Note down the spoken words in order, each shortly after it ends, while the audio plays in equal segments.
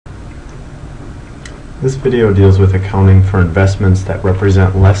This video deals with accounting for investments that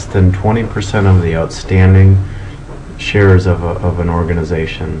represent less than 20% of the outstanding shares of an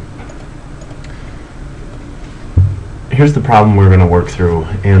organization. Here's the problem we're going to work through.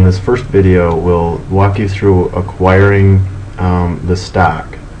 In this first video, we'll walk you through acquiring the stock.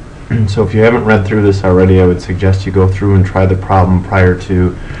 So if you haven't read through this already, I would suggest you go through and try the problem prior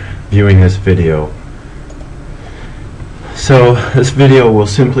to viewing this video. So this video will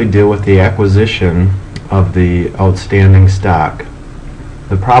simply deal with the acquisition of the outstanding stock.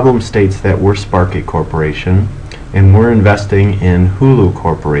 The problem states that we're Sparky Corporation and we're investing in Hulu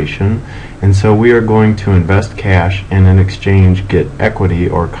Corporation, and so we are going to invest cash and in exchange get equity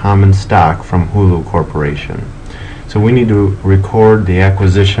or common stock from Hulu Corporation. So we need to record the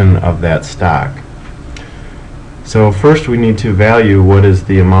acquisition of that stock. So first we need to value what is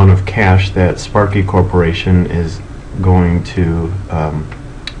the amount of cash that Sparky Corporation is going to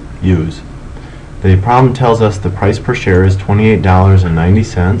use. The problem tells us the price per share is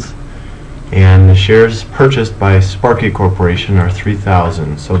 $28.90 and the shares purchased by Sparky Corporation are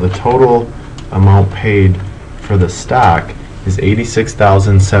 3,000. So the total amount paid for the stock is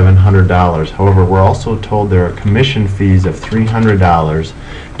 $86,700. However, we're also told there are commission fees of $300,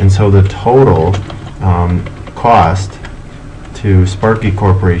 and so the total cost to Sparky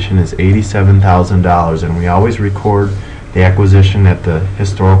Corporation is $87,000, and we always record the acquisition at the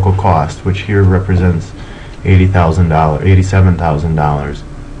historical cost, which here represents $87,000.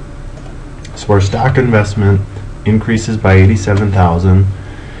 So our stock investment increases by $87,000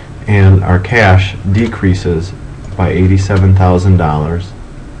 and our cash decreases by $87,000,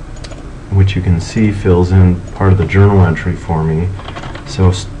 which you can see fills in part of the journal entry for me.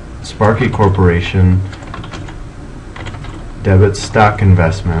 So Sparky Corporation debits stock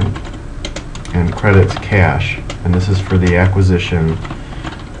investment and credits cash, and this is for the acquisition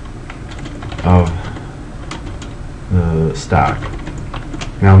of the stock.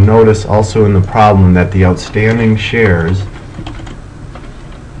 Now notice also in the problem that the outstanding shares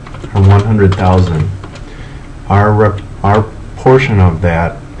are 100,000. Our portion of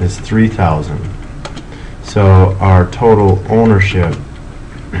that is 3,000. So our total ownership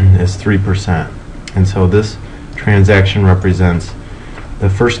is 3%. And so this transaction represents the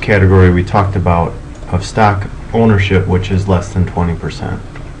first category we talked about of stock ownership, which is less than 20%.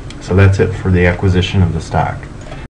 So that's it for the acquisition of the stock.